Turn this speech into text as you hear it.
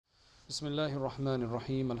بسم الله الرحمن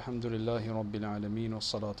الرحيم الحمد لله رب العالمين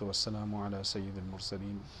والصلاة والسلام على سيد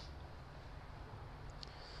المرسلين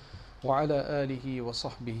وعلى آله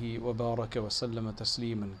وصحبه وبارك وسلم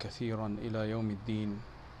تسليما كثيرا إلى يوم الدين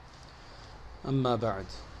أما بعد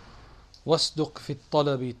واصدق في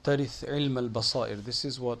الطلب ترث علم البصائر. This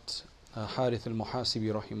is what Harith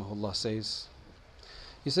al-Muhasibi rahimahullah says.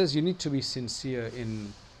 He says you need to be sincere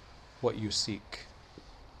in what you seek.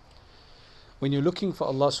 When you're looking for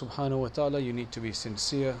Allah subhanahu wa ta'ala, you need to be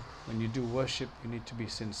sincere. When you do worship, you need to be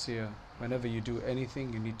sincere. Whenever you do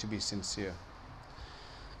anything, you need to be sincere.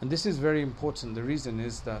 And this is very important. The reason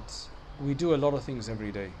is that we do a lot of things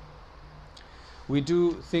every day. We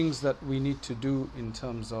do things that we need to do in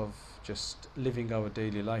terms of just living our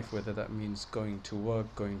daily life, whether that means going to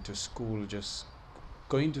work, going to school, just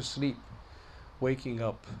going to sleep, waking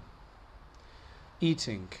up,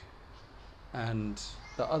 eating, and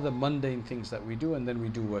the other mundane things that we do, and then we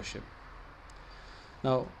do worship.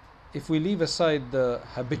 Now, if we leave aside the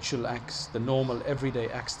habitual acts, the normal everyday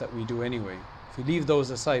acts that we do anyway, if we leave those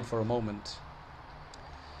aside for a moment,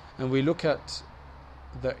 and we look at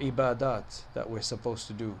the ibadat that we're supposed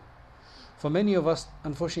to do, for many of us,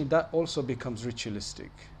 unfortunately, that also becomes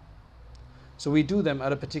ritualistic. So we do them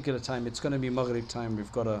at a particular time. It's going to be Maghrib time.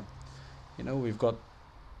 We've got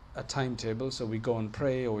a timetable, so we go and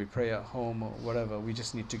pray, or we pray at home, or whatever. We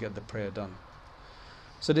just need to get the prayer done.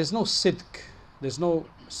 So there's no sidq, there's no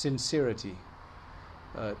sincerity.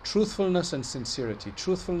 Truthfulness and sincerity.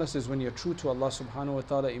 Truthfulness is when you're true to Allah subhanahu wa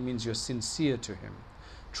ta'ala, it means you're sincere to Him.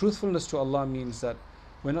 Truthfulness to Allah means that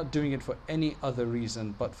we're not doing it for any other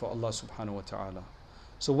reason but for Allah subhanahu wa ta'ala.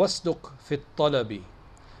 So wasduq fit talabi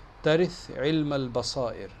tarith ilm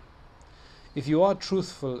al-basair. If you are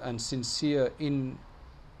truthful and sincere in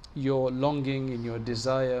your longing, in your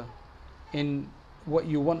desire, in what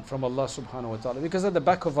you want from Allah subhanahu wa ta'ala, because at the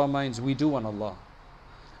back of our minds we do want Allah,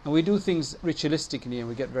 and we do things ritualistically, and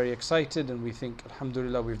we get very excited and we think,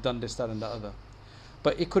 alhamdulillah, we've done this, that and the other.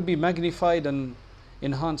 But it could be magnified and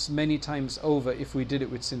enhanced many times over if we did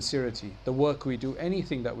it with sincerity. The work we do,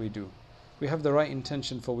 anything that we do, we have the right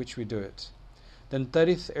intention for which we do it. Then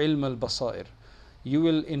tarith ilm al-basair, you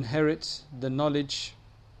will inherit the knowledge,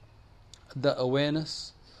 the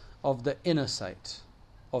awareness of the inner sight,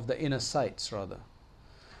 of the inner sights rather.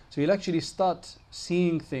 So you'll actually start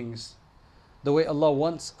seeing things the way Allah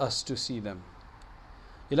wants us to see them.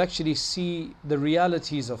 You'll actually see the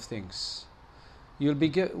realities of things. Will be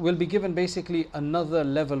given basically another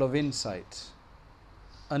level of insight,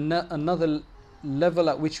 another level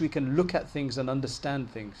at which we can look at things and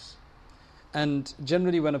understand things. And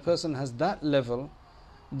generally when a person has that level,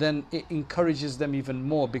 then it encourages them even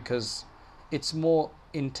more, because it's more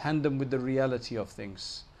in tandem with the reality of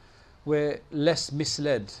things. We're less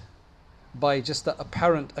misled by just the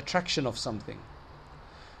apparent attraction of something.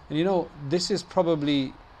 And this is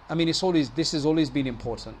probably, this has always been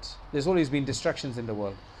important. There's always been distractions in the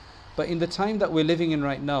world. But in the time that we're living in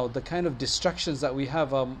right now, the kind of distractions that we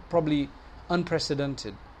have are probably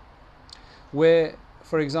unprecedented. Where,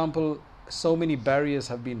 for example, so many barriers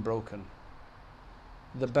have been broken.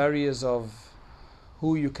 The barriers of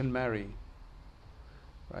who you can marry,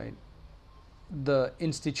 right? The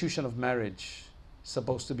institution of marriage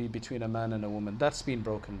supposed to be between a man and a woman, that's been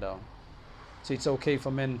broken down. So it's okay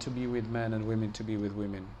for men to be with men and women to be with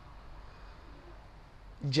women.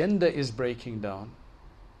 Gender is breaking down,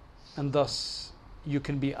 and thus you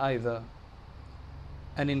can be either.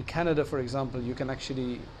 And in Canada, for example, you can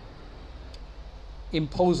actually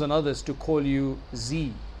impose on others to call you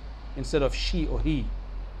Z instead of she or he.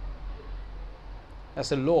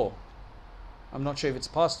 That's a law. I'm not sure if it's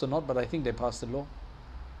passed or not, but I think they passed the law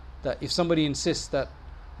that if somebody insists that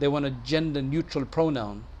they want a gender neutral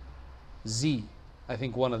pronoun, Z, I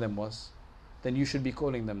think one of them was, then you should be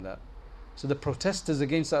calling them that. So the protesters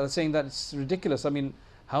against that are saying that it's ridiculous.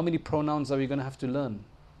 How many pronouns are we going to have to learn?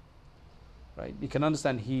 Right? You can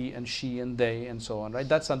understand he and she and they and so on, right?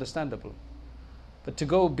 That's understandable. But to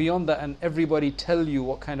go beyond that and everybody tell you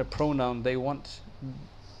what kind of pronoun they want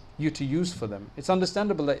you to use for them, it's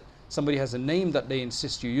understandable that somebody has a name that they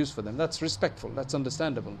insist you use for them. That's respectful. That's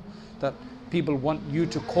understandable. That people want you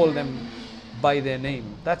to call them by their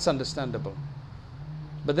name. That's understandable.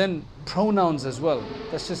 But then pronouns as well,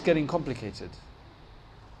 that's just getting complicated.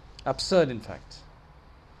 Absurd, in fact.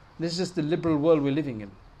 This is just the liberal world we're living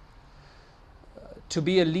in. To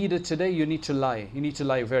be a leader today, you need to lie. You need to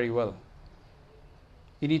lie very well.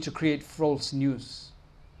 You need to create false news.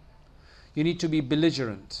 You need to be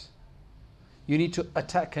belligerent. You need to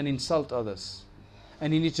attack and insult others.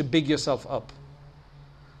 And you need to big yourself up.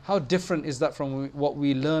 How different is that from what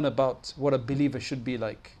we learn about what a believer should be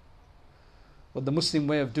like? what the Muslim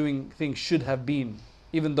way of doing things should have been,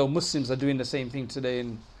 even though Muslims are doing the same thing today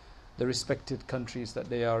in the respected countries that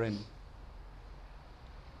they are in.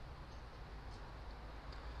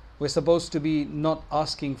 We're supposed to be not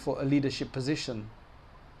asking for a leadership position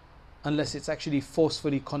unless it's actually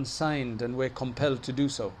forcefully consigned and we're compelled to do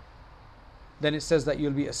so. Then it says that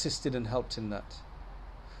you'll be assisted and helped in that.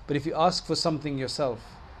 But if you ask for something yourself,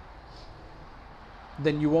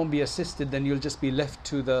 then you won't be assisted, then you'll just be left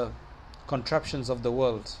to the contraptions of the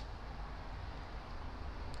world.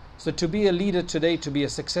 So to be a leader today, to be a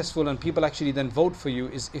successful and people actually then vote for you,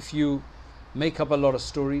 is if you make up a lot of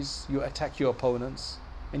stories, you attack your opponents,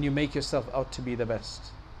 and you make yourself out to be the best.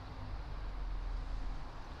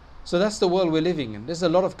 So that's the world we're living in. There's a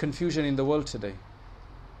lot of confusion in the world today.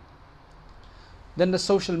 Then the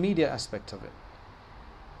social media aspect of it.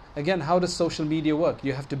 Again, how does social media work?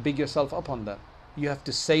 You have to big yourself up on that. You have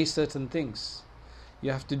to say certain things.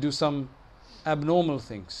 You have to do some abnormal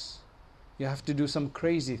things. You have to do some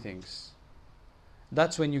crazy things.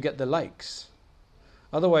 That's when you get the likes.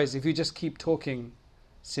 Otherwise, if you just keep talking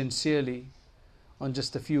sincerely on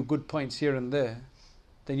just a few good points here and there,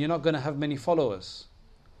 then you're not going to have many followers.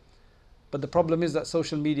 But the problem is that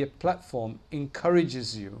social media platform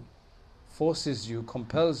encourages you, forces you,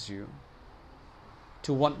 compels you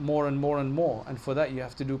to want more and more and more. And for that you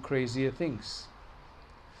have to do crazier things.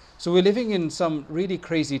 So we're living in some really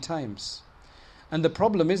crazy times. And the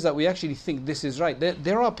problem is that we actually think this is right.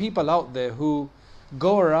 There are people out there who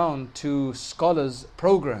go around to scholars'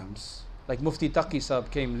 programs, like Mufti Taqi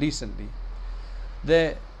Sahib came recently.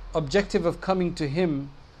 Their objective of coming to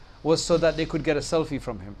him was so that they could get a selfie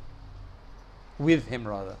from him. With him,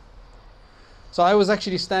 rather. So I was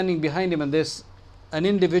actually standing behind him, and there's an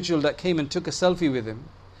individual that came and took a selfie with him.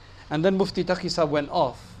 And then Mufti Taqi Sahib went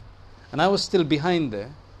off, and I was still behind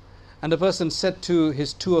there. And the person said to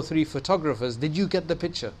his 2 or 3 photographers, "Did you get the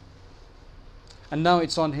picture?" And now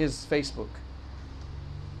it's on his Facebook.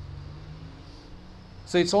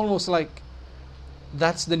 So it's almost like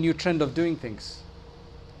that's the new trend of doing things.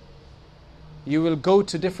 You will go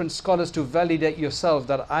to different scholars to validate yourself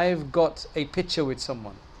that I've got a picture with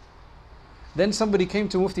someone. Then somebody came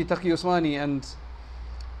to Mufti Taqi Usmani and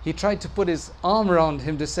he tried to put his arm around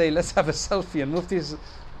him to say, "Let's have a selfie." And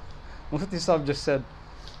Mufti Sahib just said,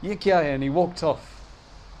 "Ye kya hai?" And he walked off.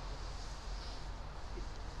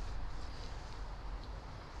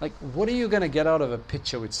 Like, what are you going to get out of a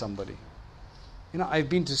picture with somebody? You know, I've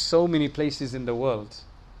been to so many places in the world.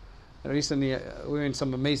 Recently, we were in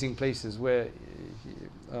some amazing places where,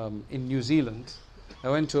 in New Zealand, I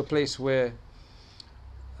went to a place where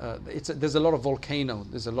there's a lot of volcano.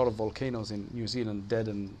 There's a lot of volcanoes in New Zealand, dead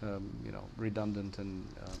and redundant, and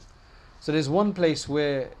so there's one place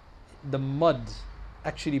where the mud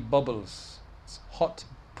actually bubbles. It's hot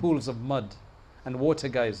pools of mud and water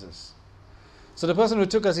geysers. So the person who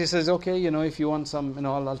took us, he says, "Okay, if you want some,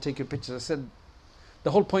 I'll take your pictures." I said, the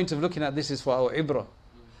whole point of looking at this is for our ibrah.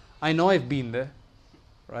 I know I've been there,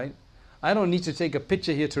 right? I don't need to take a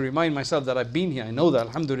picture here to remind myself that I've been here. I know that,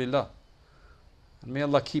 alhamdulillah. And may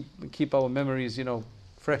Allah keep our memories,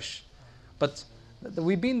 fresh. But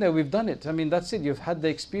we've been there, we've done it. I mean, that's it. You've had the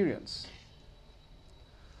experience.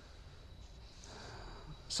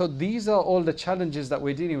 So these are all the challenges that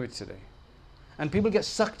we're dealing with today. And people get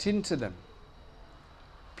sucked into them.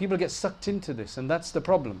 People get sucked into this, and that's the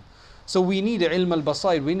problem. So we need ilm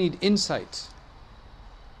al-basair, we need insight.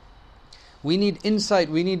 We need insight,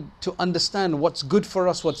 we need to understand what's good for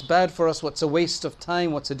us, what's bad for us, what's a waste of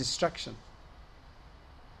time, what's a distraction.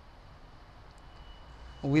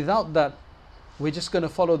 Without that, we're just going to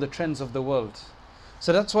follow the trends of the world.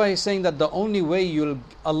 So that's why he's saying that the only way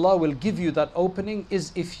Allah will give you that opening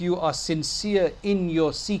is if you are sincere in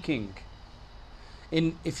your seeking.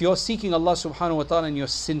 If you're seeking Allah subhanahu wa ta'ala and you're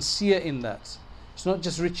sincere in that, it's not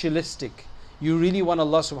just ritualistic. You really want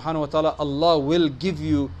Allah subhanahu wa ta'ala, Allah will give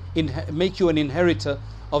you, make you an inheritor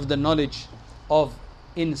of the knowledge of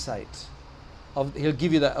insight. He'll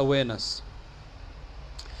give you that awareness.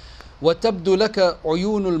 وَتَبْدُ لَكَ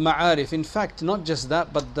عُيُونُ الْمَعَارِفِ. In fact, not just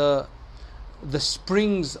that, but the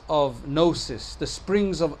springs of gnosis, the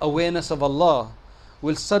springs of awareness of Allah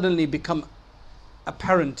will suddenly become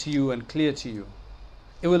apparent to you and clear to you.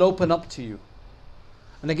 It will open up to you.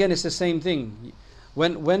 And again, it's the same thing.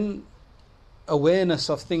 When awareness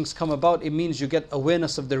of things come about, it means you get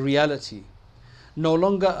awareness of the reality. No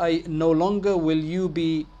longer will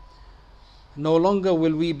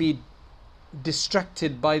we be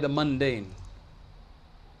distracted by the mundane.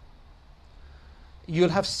 You'll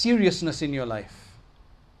have seriousness in your life.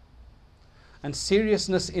 And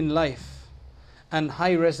seriousness in life and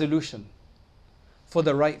high resolution for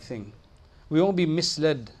the right thing We won't be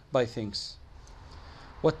misled by things.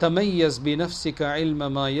 وَتَمَيَّزْ بِنَفْسِكَ عِلْمَ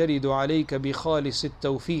مَا يَرِدُ عَلَيْكَ بِخَالِصِ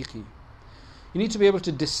التَّوْفِيقِ. You need to be able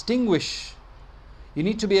to distinguish. You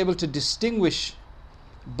need to be able to distinguish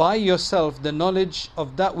by yourself the knowledge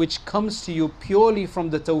of that which comes to you purely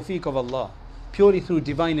from the tawfiq of Allah, purely through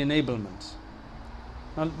divine enablement.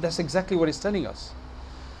 And that's exactly what it's telling us.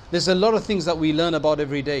 There's a lot of things that we learn about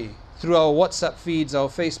every day through our WhatsApp feeds, our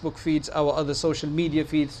Facebook feeds, our other social media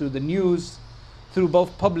feeds, through the news, through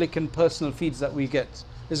both public and personal feeds that we get.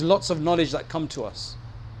 There's lots of knowledge that come to us.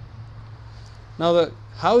 Now,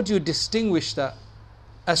 how do you distinguish that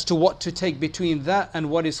as to what to take between that and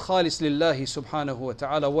what is khalis lillahi subhanahu wa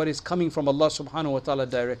ta'ala, what is coming from Allah subhanahu wa ta'ala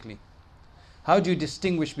directly? How do you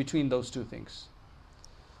distinguish between those two things?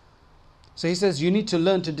 So he says you need to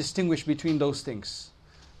learn to distinguish between those things.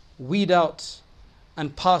 Weed out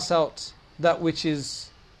and pass out that which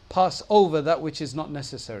is, pass over that which is not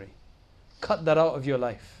necessary. Cut that out of your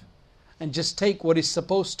life. And just take what is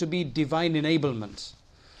supposed to be divine enablement.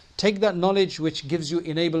 Take that knowledge which gives you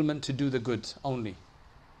enablement to do the good only.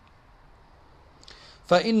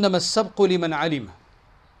 فَإِنَّمَا السَّبْقُ لِمَنْ عَلِمَ.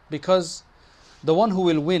 Because the one who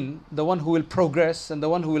will win, the one who will progress, and the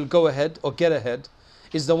one who will go ahead or get ahead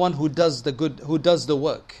is the one who does the good, who does the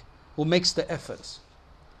work, who makes the effort.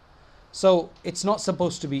 So it's not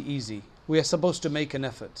supposed to be easy. We are supposed to make an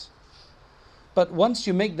effort. But once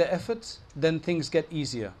you make the effort, then things get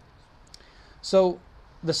easier. So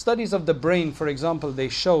the studies of the brain, for example, they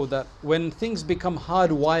show that when things become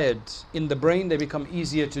hardwired in the brain, they become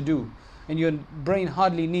easier to do. And your brain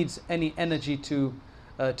hardly needs any energy to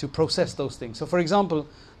process those things. So for example,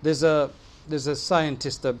 there's a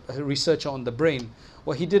scientist, a researcher on the brain.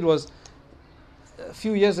 What he did was, a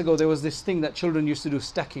few years ago, there was this thing that children used to do,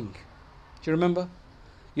 stacking. Do you remember?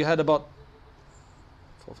 You had about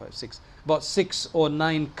 6 or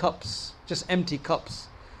 9 cups, just empty cups.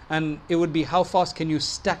 And it would be how fast can you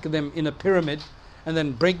stack them in a pyramid and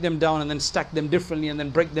then break them down and then stack them differently and then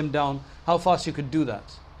break them down, how fast you could do that.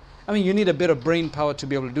 I mean, you need a bit of brain power to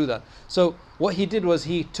be able to do that. So what he did was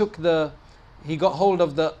he got hold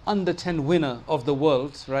of the under 10 winner of the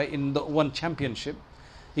world, right, in the one championship.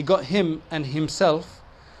 He got him and himself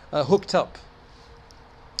hooked up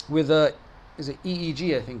with is it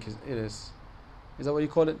EEG, I think it is. Is that what you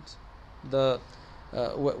call it?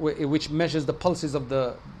 Which measures the pulses of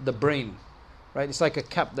the brain, right? It's like a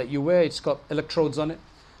cap that you wear. It's got electrodes on it.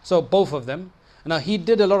 So both of them. Now he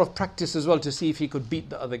did a lot of practice as well to see if he could beat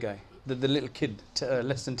the other guy, the little kid,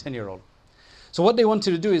 less than 10-year-old. So what they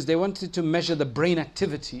wanted to do is they wanted to measure the brain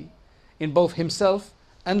activity in both himself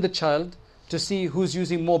and the child to see who's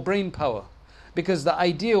using more brain power. Because the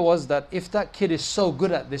idea was that if that kid is so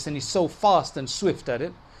good at this and he's so fast and swift at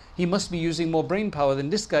it, he must be using more brain power than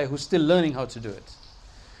this guy who's still learning how to do it.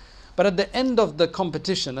 But at the end of the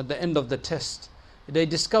competition, at the end of the test, they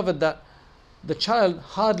discovered that the child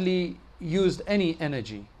hardly used any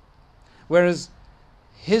energy, whereas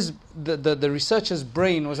the researcher's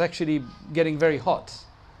brain was actually getting very hot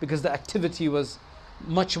because the activity was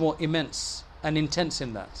much more immense and intense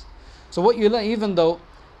in that. So what you learn, even though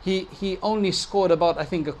he only scored about, I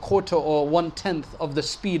think, a quarter or 1/10 of the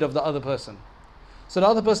speed of the other person. So the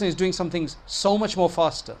other person is doing something so much more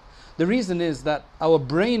faster. The reason is that our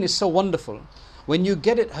brain is so wonderful. When you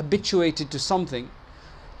get it habituated to something,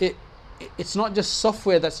 it's not just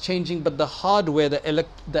software that's changing, but the hardware,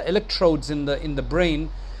 the electrodes in the brain,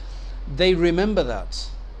 they remember that.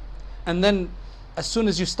 And then as soon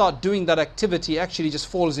as you start doing that activity, it actually just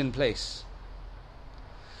falls in place.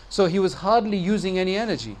 So he was hardly using any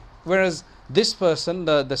energy. Whereas this person,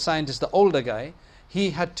 the scientist, the older guy,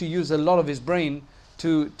 he had to use a lot of his brain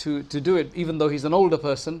to do it, even though he's an older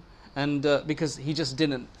person, and because he just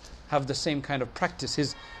didn't have the same kind of practice.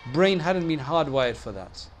 His brain hadn't been hardwired for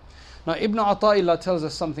that. Now Ibn Ata'illah tells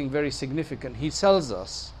us something very significant. He tells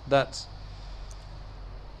us that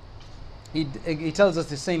he tells us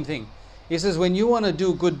the same thing. He says when you want to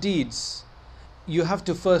do good deeds, you have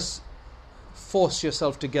to first force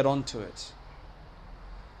yourself to get onto it,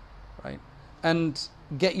 right? And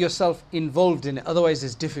get yourself involved in it. Otherwise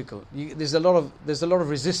it's difficult. There's a lot of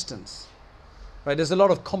resistance, right? There's a lot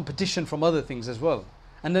of competition from other things as well,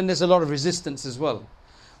 and then there's a lot of resistance as well.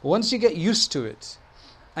 Once you get used to it,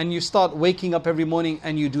 and you start waking up every morning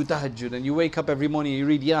and you do tahajjud, and you wake up every morning, you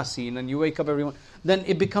read Yasin, and you wake up every morning, then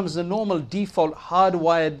it becomes the normal default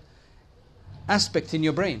hardwired aspect in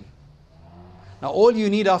your brain. Now all you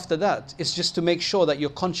need after that is just to make sure that you're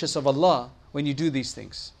conscious of Allah when you do these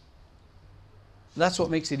things. That's what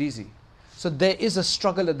makes it easy. So there is a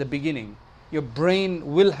struggle at the beginning. Your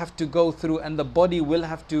brain will have to go through, and the body will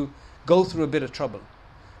have to go through a bit of trouble.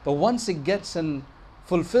 But once it gets and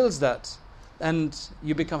fulfills that, and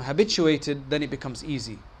you become habituated, then it becomes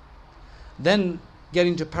easy. Then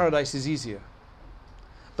getting to paradise is easier.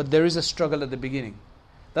 But there is a struggle at the beginning.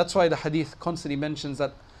 That's why the hadith constantly mentions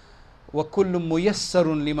that وَكُلٌّ مُيَسَّرٌ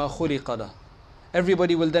لِمَا خُلِقَ لَهُ.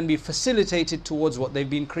 Everybody will then be facilitated towards what they've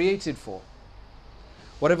been created for.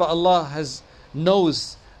 Whatever Allah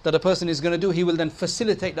knows that a person is going to do, He will then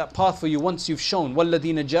facilitate that path for you once you've shown.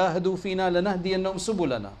 وَالَّذِينَ جَاهَدُوا فِينَا لَنَهْدِيَنَّهُمْ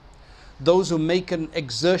سُبُلَنَا. Those who make an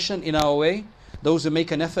exertion in our way, those who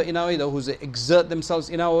make an effort in our way, those who exert themselves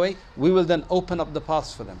in our way, we will then open up the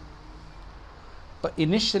paths for them. But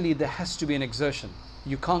initially there has to be an exertion.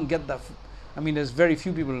 You can't get that. There's very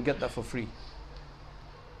few people who get that for free.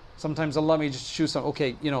 Sometimes Allah may just choose some,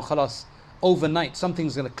 khalas, overnight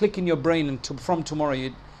something's going to click in your brain, and from tomorrow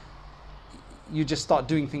you just start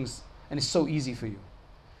doing things, and it's so easy for you.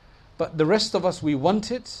 But the rest of us, we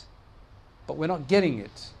want it, but we're not getting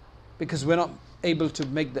it because we're not able to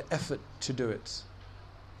make the effort to do it.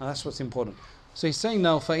 And that's what's important. So he's saying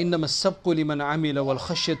now, فَإِنَّمَا السَّبْقُ لِمَنْ عَمِلَ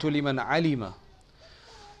وَالْخَشْيَةُ لِمَنْ عَلِمَ.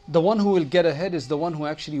 The one who will get ahead is the one who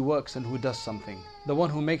actually works and who does something. The one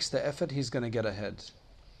who makes the effort, he's going to get ahead.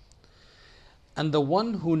 And the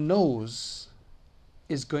one who knows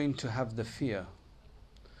is going to have the fear.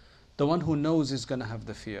 The one who knows is going to have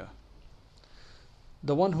the fear.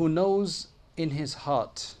 The one who knows in his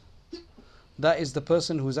heart, that is the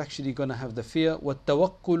person who's actually going to have the fear.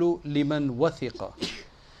 وَالتَّوَكُّلُ لِمَنْ وَثِقَ.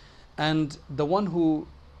 And the one who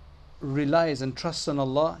relies and trusts on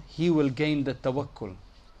Allah, he will gain the tawakkul,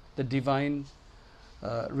 the divine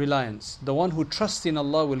reliance. The one who trusts in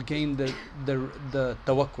Allah will gain the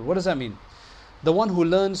tawakkul. What does that mean? The one who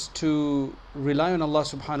learns to rely on Allah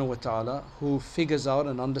subhanahu wa ta'ala, who figures out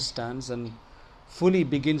and understands and fully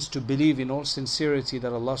begins to believe in all sincerity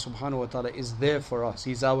that Allah subhanahu wa ta'ala is there for us.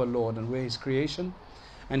 He's our Lord and we're His creation,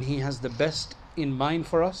 and He has the best in mind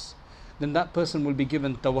for us, then that person will be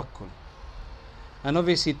given tawakkul. And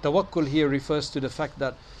obviously tawakkul here refers to the fact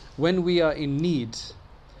that when we are in need,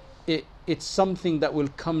 it's something that will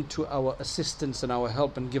come to our assistance and our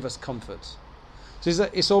help and give us comfort. So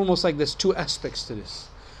it's almost like there's two aspects to this.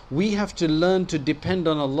 We have to learn to depend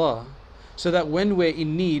on Allah so that when we're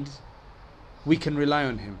in need, we can rely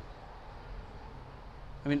on Him.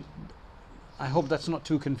 I hope that's not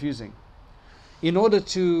too confusing. In order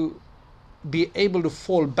to be able to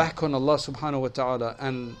fall back on Allah subhanahu wa ta'ala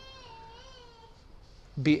and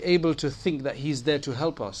be able to think that He's there to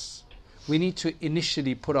help us, we need to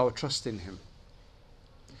initially put our trust in Him.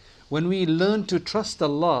 When we learn to trust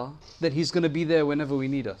Allah, that He's going to be there whenever we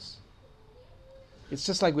need us. It's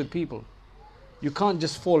just like with people. You can't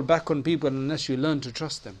just fall back on people unless you learn to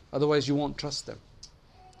trust them. Otherwise you won't trust them.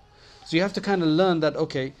 So you have to kind of learn that,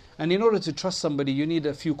 and in order to trust somebody, you need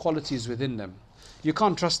a few qualities within them. You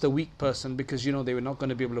can't trust a weak person because you know they were not going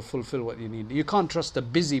to be able to fulfill what you need. You can't trust a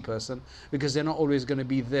busy person because they're not always going to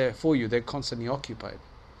be there for you. They're constantly occupied.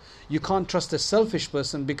 You can't trust a selfish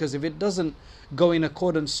person because if it doesn't go in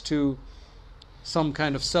accordance to some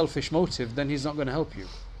kind of selfish motive, then he's not going to help you.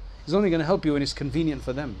 He's only going to help you when it's convenient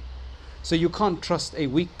for them. So you can't trust a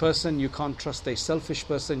weak person, you can't trust a selfish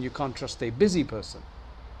person, you can't trust a busy person.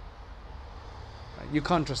 You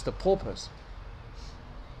can't trust a poor person.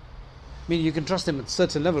 You can trust him at a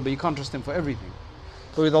certain level, but you can't trust him for everything.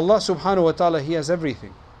 But with Allah subhanahu wa ta'ala, He has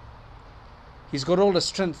everything. He's got all the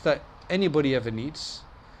strength that anybody ever needs.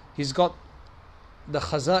 He's got the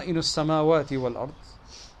khaza'inus samawati wal ard.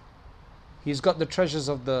 He's got the treasures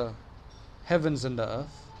of the heavens and the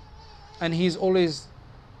earth. And He's always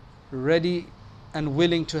ready and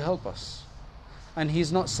willing to help us. And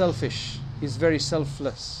He's not selfish. He's very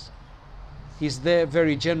selfless. He's there,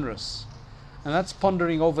 very generous. And that's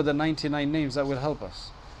pondering over the 99 names that will help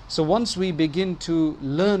us. So once we begin to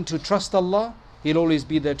learn to trust Allah, He'll always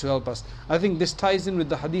be there to help us. I think this ties in with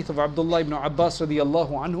the hadith of Abdullah ibn Abbas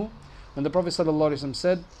radiyallahu anhu, when the Prophet sallallahu alaihi wasallam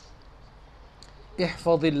said,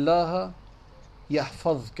 "Ihfadhillaha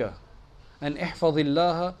yahfadhka, and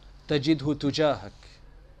ihfadhillaha tajidhu tujahak."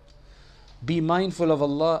 Be mindful of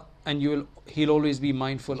Allah, and He'll always be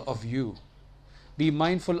mindful of you. Be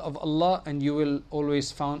mindful of Allah, and you will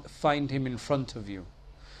always find Him in front of you.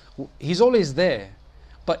 He's always there,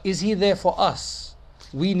 but is He there for us?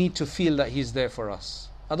 We need to feel that He's there for us.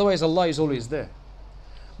 Otherwise, Allah is always there.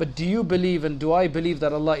 But do you believe and do I believe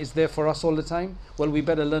that Allah is there for us all the time? Well, we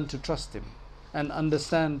better learn to trust Him and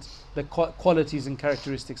understand the qualities and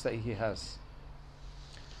characteristics that He has.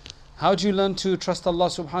 How do you learn to trust Allah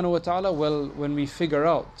subhanahu wa ta'ala? Well, when we figure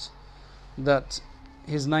out that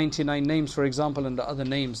His 99 names, for example, and the other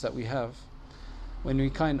names that we have, when we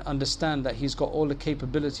kind of understand that He's got all the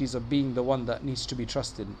capabilities of being the one that needs to be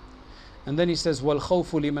trusted. And then He says,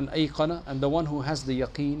 وَالْخَوْفُ لِمَنْ أَيْقَنَ, and the one who has the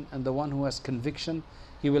yaqeen and the one who has conviction,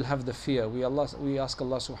 he will have the fear. We ask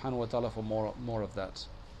Allah subhanahu wa ta'ala for more of that.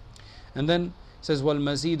 And then it says,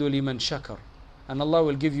 وَالْمَزِيدُ لِمَنْ شَكَرَ, and Allah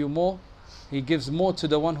will give you more. He gives more to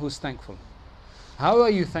the one who's thankful. How are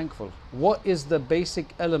you thankful? What is the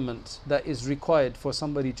basic element that is required for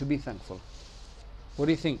somebody to be thankful? What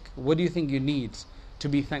do you think? What do you think you need to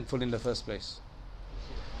be thankful in the first place?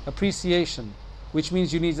 Appreciation, which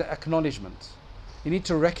means you need acknowledgement. You need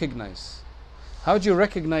to recognize. How do you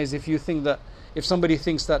recognize if somebody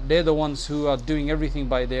thinks that they're the ones who are doing everything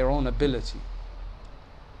by their own ability?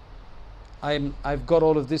 I've got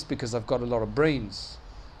all of this because I've got a lot of brains.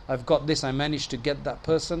 I've got this, I managed to get that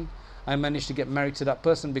person. I managed to get married to that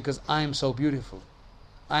person because I'm so beautiful.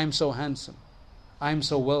 I'm so handsome. I'm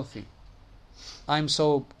so wealthy. I'm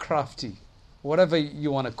so crafty. Whatever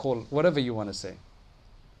you want to call, whatever you want to say.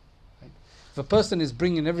 Right? If a person is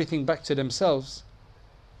bringing everything back to themselves,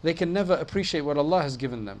 they can never appreciate what Allah has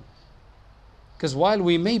given them. Because while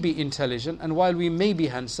we may be intelligent and while we may be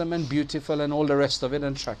handsome and beautiful and all the rest of it,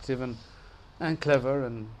 and attractive and clever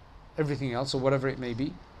and everything else or whatever it may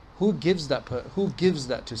be, who gives that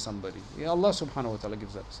to somebody? Yeah, Allah subhanahu wa ta'ala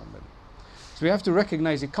gives that to somebody. So we have to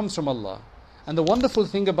recognize it comes from Allah. And the wonderful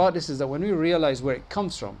thing about this is that when we realize where it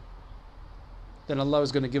comes from, then Allah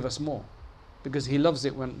is going to give us more. Because He loves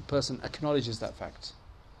it when a person acknowledges that fact.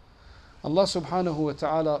 Allah subhanahu wa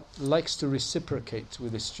ta'ala likes to reciprocate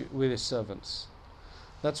with His servants.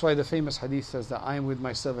 That's why the famous hadith says that I am with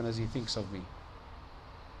my servant as he thinks of me.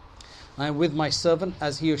 I am with my servant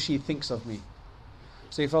as he or she thinks of me.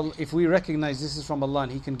 So if we recognize this is from Allah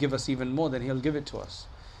and He can give us even more, then He'll give it to us.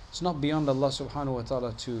 It's not beyond Allah subhanahu wa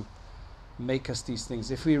ta'ala to make us these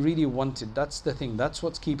things. If we really want it, that's the thing. That's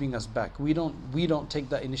what's keeping us back. We don't take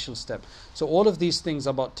that initial step. So all of these things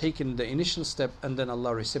about taking the initial step and then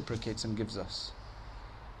Allah reciprocates and gives us.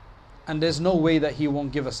 And there's no way that He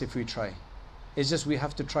won't give us if we try. It's just we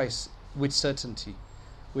have to try with certainty,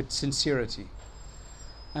 with sincerity.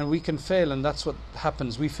 And we can fail, and that's what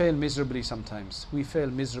happens. We fail miserably sometimes. We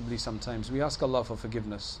ask Allah for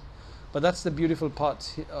forgiveness. But that's the beautiful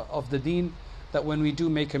part of the deen, that when we do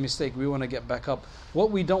make a mistake, we want to get back up.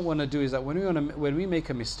 What we don't want to do is that when we make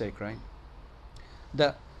a mistake, right,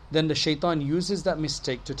 that then the shaitan uses that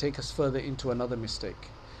mistake to take us further into another mistake,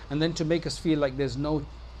 and then to make us feel like there's no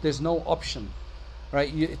option,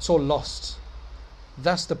 right? It's all lost.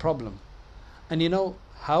 That's the problem. And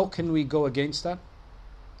how can we go against that?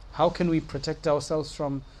 How can we protect ourselves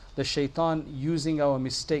from the shaitan using our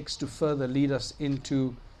mistakes to further lead us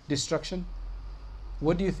into destruction?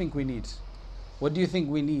 What do you think we need? What do you think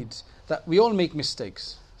we need? That we all make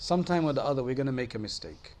mistakes. Sometime or the other we're going to make a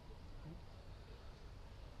mistake.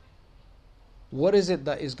 What is it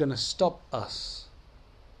that is going to stop us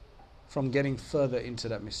from getting further into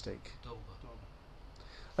that mistake?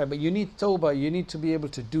 Right, but you need tawbah. You need to be able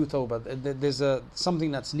to do tawbah. There's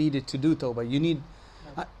something that's needed to do tawbah. You need...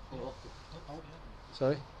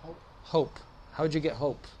 Sorry? Hope. How do you get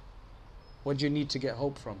hope? What do you need to get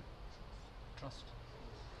hope from? Trust.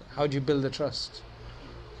 How do you build the trust?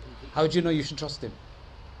 How do you know you should trust Him?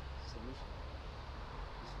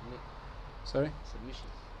 Submit. Sorry? Submission.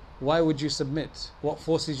 Why would you submit? What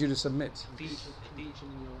forces you to submit?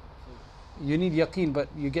 You need yaqeen, but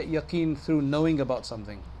you get yaqeen through knowing about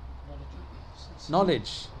something.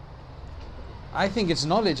 Knowledge. I think it's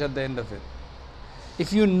knowledge at the end of it.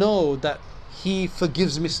 If you know that He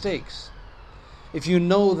forgives mistakes, if you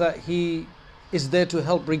know that He is there to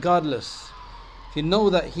help regardless, if you know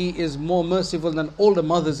that He is more merciful than all the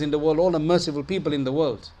mothers in the world, all the merciful people in the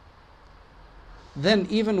world, then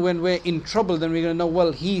even when we're in trouble, then we're going to know,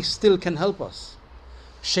 well, He still can help us.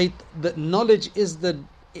 The knowledge is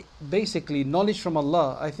basically knowledge from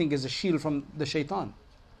Allah, I think, is a shield from the shaitan.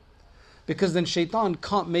 Because then shaitan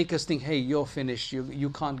can't make us think, hey, you're finished, you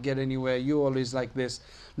can't get anywhere, you're always like this,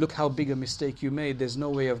 look how big a mistake you made, there's no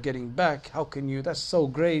way of getting back, how can you, that's so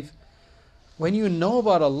grave. When you know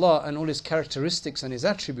about Allah and all His characteristics and His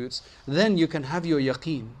attributes, then you can have your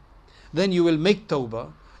yaqeen. Then you will make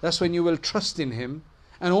tawbah, that's when you will trust in Him,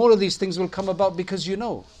 and all of these things will come about because you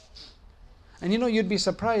know. And you'd be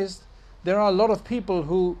surprised, there are a lot of people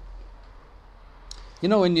who,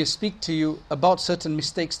 when you speak to you about certain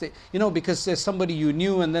mistakes, because there's somebody you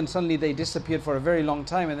knew and then suddenly they disappeared for a very long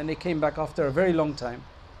time and then they came back after a very long time,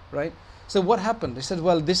 right? So what happened? They said,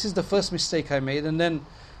 well, this is the first mistake I made and then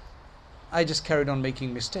I just carried on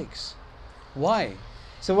making mistakes. Why?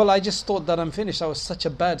 So, well, I just thought that I'm finished. That was such a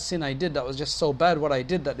bad sin I did. That was just so bad what I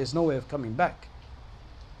did that there's no way of coming back.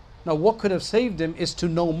 Now what could have saved him is to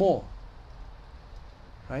know more.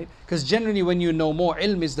 Right? Because generally when you know more,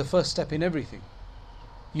 ilm is the first step in everything.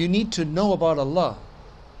 You need to know about Allah.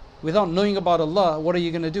 Without knowing about Allah, what are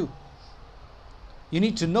you going to do? You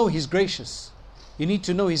need to know He's gracious. You need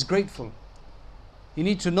to know He's grateful. You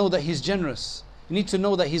need to know that He's generous. You need to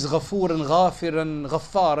know that He's Ghafoor and Ghafir and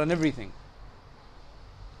Ghaffar and everything.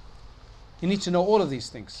 You need to know all of these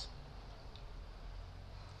things.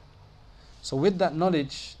 So with that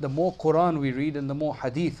knowledge, the more Quran we read and the more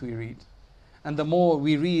Hadith we read, and the more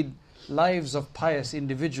we read lives of pious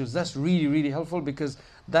individuals, that's really, really helpful, because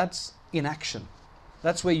that's in action.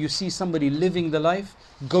 That's where you see somebody living the life,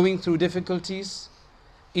 going through difficulties,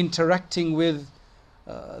 interacting with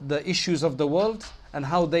the issues of the world, and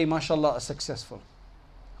how they, mashallah, are successful.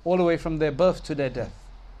 All the way from their birth to their death.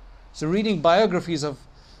 So reading biographies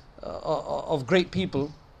of great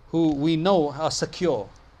people who we know are secure.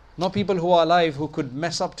 Not people who are alive who could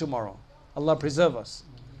mess up tomorrow. Allah preserve us.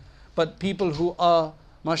 But people who are,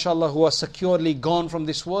 mashallah, who are securely gone from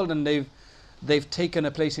this world, and they've taken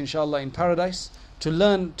a place, inshallah, in paradise. To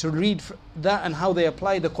learn, to read that and how they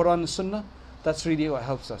apply the Quran and Sunnah, that's really what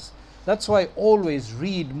helps us. That's why always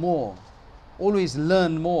read more. Always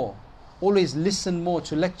learn more. Always listen more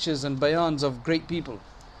to lectures and bayans of great people.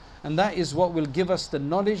 And that is what will give us the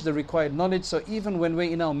knowledge, the required knowledge. So even when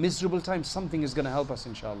we're in our miserable times, something is going to help us,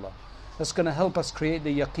 inshallah. That's going to help us create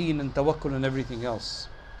the yaqeen and tawakkul and everything else.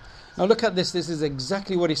 Now look at this. This is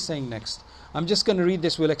exactly what he's saying next. I'm just going to read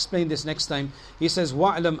this. We'll explain this next time. He says,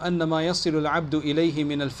 وَاعْلَمْ أَنَّ مَا يَصِلُ الْعَبْدُ إِلَيْهِ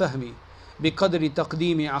مِنَ الْفَهْمِ بِقَدْرِ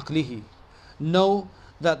تَقْدِيمِ عَقْلِهِ. Know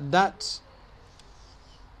that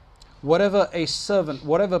whatever a servant,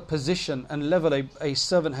 whatever position and level a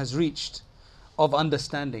servant has reached of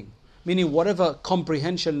understanding, meaning whatever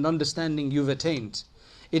comprehension and understanding you've attained,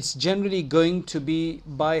 it's generally going to be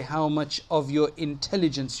by how much of your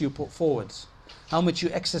intelligence you put forward, how much you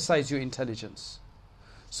exercise your intelligence.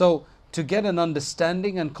 So to get an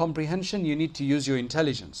understanding and comprehension, you need to use your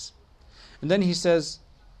intelligence. And then he says,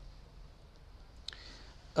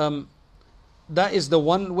 that is the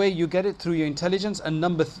one way you get it, through your intelligence. And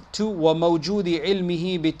number 2, وَمَوْجُودِ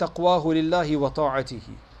عِلْمِهِ بِتَقْوَاهُ لِلَّهِ وَطَاعَتِهِ.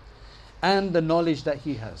 And the knowledge that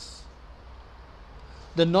he has.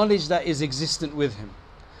 The knowledge that is existent with him,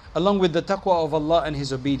 along with the taqwa of Allah and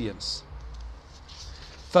his obedience.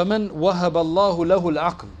 فَمَنْ وَهَبَ اللَّهُ لَهُ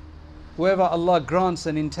الْعَقْلِ. Whoever Allah grants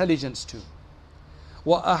an intelligence to.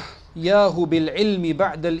 وَأَحْيَاهُ بِالْعِلْمِ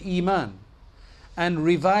بَعْدَ الْإِيمَانِ. And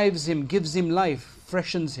revives him, gives him life,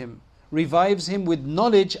 freshens him, revives him with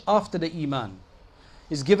knowledge after the iman.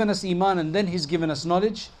 He's given us iman and then he's given us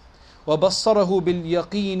knowledge. وَبَصَّرَهُ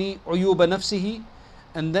بِالْيَقِينِ عُيُوبَ نَفْسِهِ.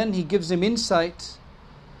 And then he gives him insight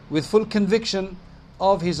with full conviction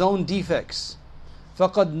of his own defects.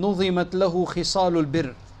 فَقَدْ نُظِمَتْ لَهُ خِصَالُ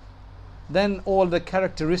الْبِرِّ. Then all the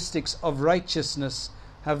characteristics of righteousness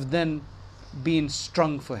have then been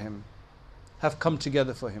strung for him, have come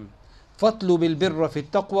together for him. فَاطْلُبِ الْبِرَّ فِي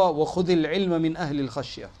التَّقْوَى وَخُذِ الْعِلْمَ مِنْ أَهْلِ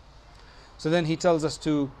الْخَشْيَةِ. So then he tells us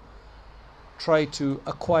to try to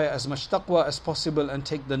acquire as much taqwa as possible and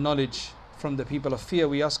take the knowledge from the people of fear.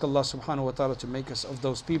 We ask Allah subhanahu wa ta'ala to make us of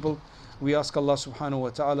those people. We ask Allah subhanahu wa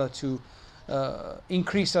ta'ala to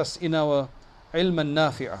increase us in our ilm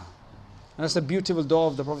al-nafi'ah. And that's a beautiful dua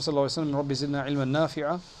of the Prophet sallallahu alaihi wasallam, Rabbi zidna ilman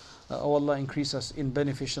nafi'ah. Oh Allah, increase us in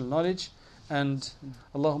beneficial knowledge. And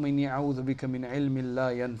Allahumma inni a'udhu bika min ilmin la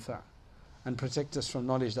yanfa'. And protect us from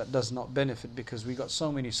knowledge that does not benefit, because we got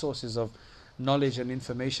so many sources of knowledge and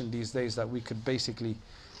information these days that we could basically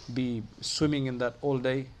be swimming in that all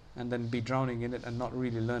day and then be drowning in it and not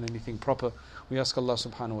really learn anything proper. We ask Allah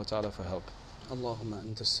subhanahu wa ta'ala for help. Allahumma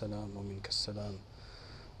anta as-salam wa minka as-salam.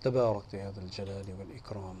 تبارك يا ذا الجلال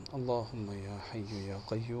والإكرام. اللهم يا حي يا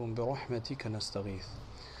قيوم برحمتك نستغيث.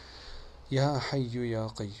 يا حي يا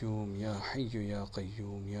قيوم يا حي يا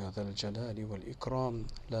قيوم يا ذا الجلال والإكرام.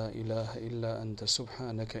 لا إله إلا أنت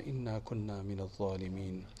سبحانك إنا كنا من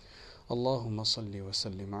الظالمين. اللهم صل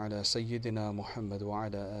وسلم على سيدنا محمد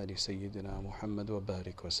وعلى آل سيدنا محمد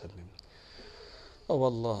وبارك وسلم. Oh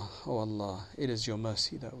Allah, it is your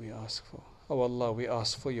mercy that we ask for. Oh Allah, we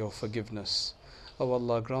ask for your forgiveness. Oh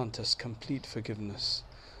Allah, grant us complete forgiveness.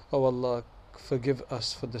 Oh Allah, forgive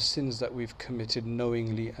us for the sins that we've committed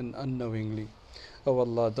knowingly and unknowingly. Oh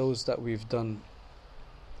Allah, those that we've done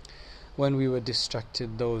when we were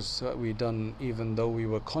distracted, those that we done even though we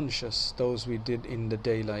were conscious, those we did in the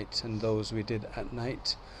daylight and those we did at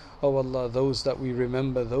night. Oh Allah, those that we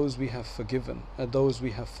remember, those we have forgiven, and those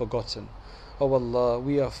we have forgotten. O Allah,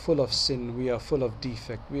 we are full of sin, we are full of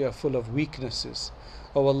defect, we are full of weaknesses.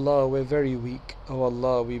 O Allah, we're very weak. O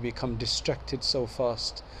Allah, we become distracted so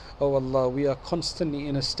fast. O Allah, we are constantly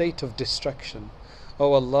in a state of distraction.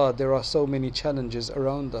 O Allah, there are so many challenges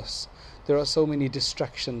around us. There are so many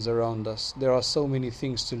distractions around us. There are so many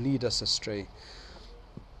things to lead us astray.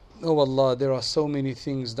 O Allah, there are so many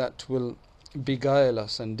things that will beguile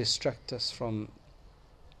us and distract us from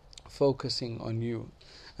focusing on you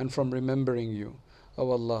and from remembering you.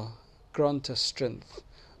 O Allah, grant us strength.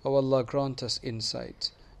 O Allah, grant us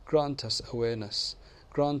insight. Grant us awareness.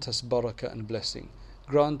 Grant us barakah and blessing.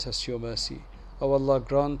 Grant us your mercy. O Allah,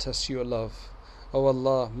 grant us your love. O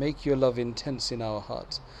Allah, make your love intense in our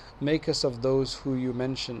heart. Make us of those who you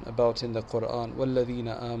mention about in the Quran.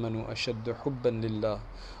 وَالَّذِينَ آمَنُوا أَشَدُّ حُبًّا لِلَّهِ.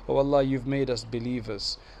 O Allah, you've made us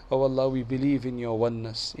believers. O Allah, we believe in your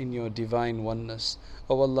oneness, in your divine oneness.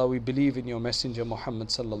 O Allah, we believe in your Messenger Muhammad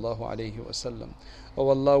sallallahu alayhi wasallam. O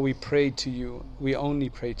Allah, we pray to you. We only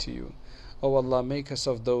pray to you. O Allah, make us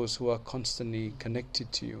of those who are constantly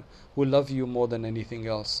connected to you, who love you more than anything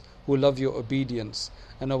else, who love your obedience,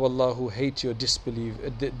 and O Allah, who hate your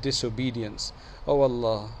disobedience. O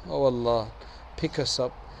Allah, pick us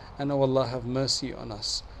up, and O Allah, have mercy on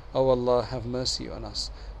us. O Allah, have mercy on us.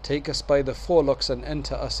 Take us by the forelocks and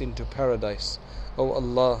enter us into paradise. O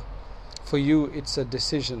Allah, for you it's a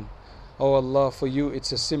decision. O Allah, for you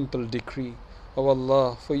it's a simple decree. O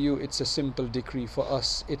Allah, for you it's a simple decree. For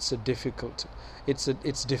us it's difficulty.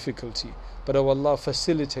 But O Allah,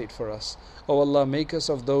 facilitate for us. O Allah, make us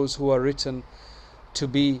of those who are written to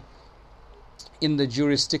be in the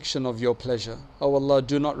jurisdiction of your pleasure. O Allah,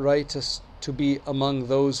 do not write us to be among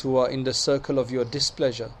those who are in the circle of your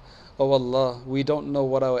displeasure. O Allah, we don't know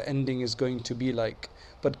what our ending is going to be like,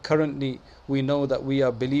 but currently we know that we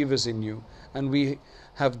are believers in you, and we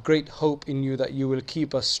have great hope in you that you will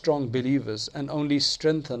keep us strong believers and only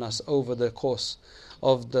strengthen us over the course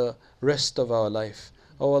of the rest of our life.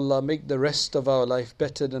 O Allah, make the rest of our life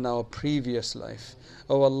better than our previous life.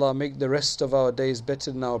 O Allah, make the rest of our days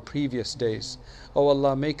better than our previous days. O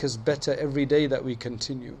Allah, make us better every day that we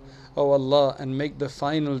continue. O Allah, and make the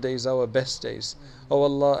final days our best days. O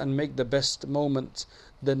Allah, and make the best moment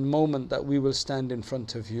the moment that we will stand in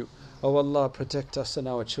front of you. O Allah, protect us and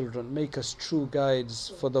our children. Make us true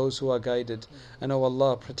guides for those who are guided. And O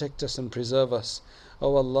Allah, protect us and preserve us.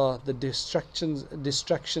 O Allah, the distractions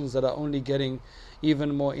that are only getting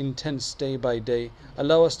even more intense day by day,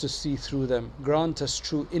 allow us to see through them. Grant us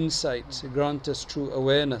true insight, grant us true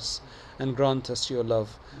awareness, and grant us your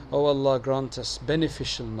love. O Allah, grant us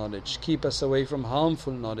beneficial knowledge. Keep us away from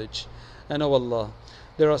harmful knowledge. And O Allah,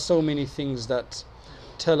 there are so many things that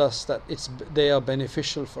tell us that they are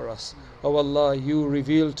beneficial for us. O Allah, you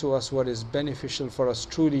reveal to us what is beneficial for us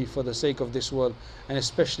truly for the sake of this world and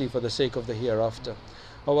especially for the sake of the hereafter.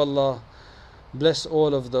 O Allah, bless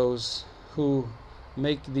all of those who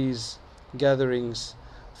make these gatherings,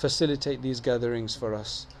 facilitate these gatherings for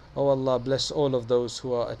us. O Allah, bless all of those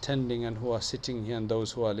who are attending and who are sitting here and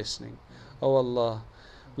those who are listening. O Allah,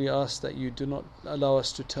 we ask that you do not allow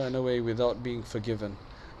us to turn away without being forgiven.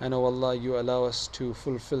 And O Allah, you allow us to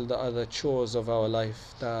fulfill the other chores of our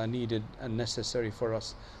life that are needed and necessary for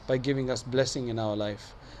us by giving us blessing in our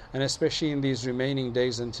life. And especially in these remaining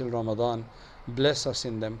days until Ramadan, bless us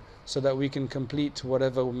in them so that we can complete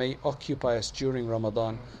whatever may occupy us during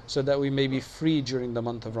Ramadan, so that we may be free during the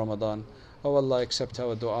month of Ramadan. O Allah, accept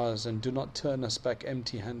our du'as and do not turn us back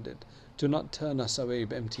empty-handed. Do not turn us away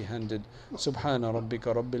empty-handed. Subhana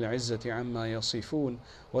rabbika rabbil izzati amma yasifun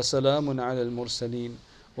wa salamun ala al-mursaleen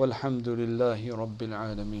walhamdulillahi rabbil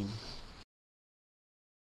alameen.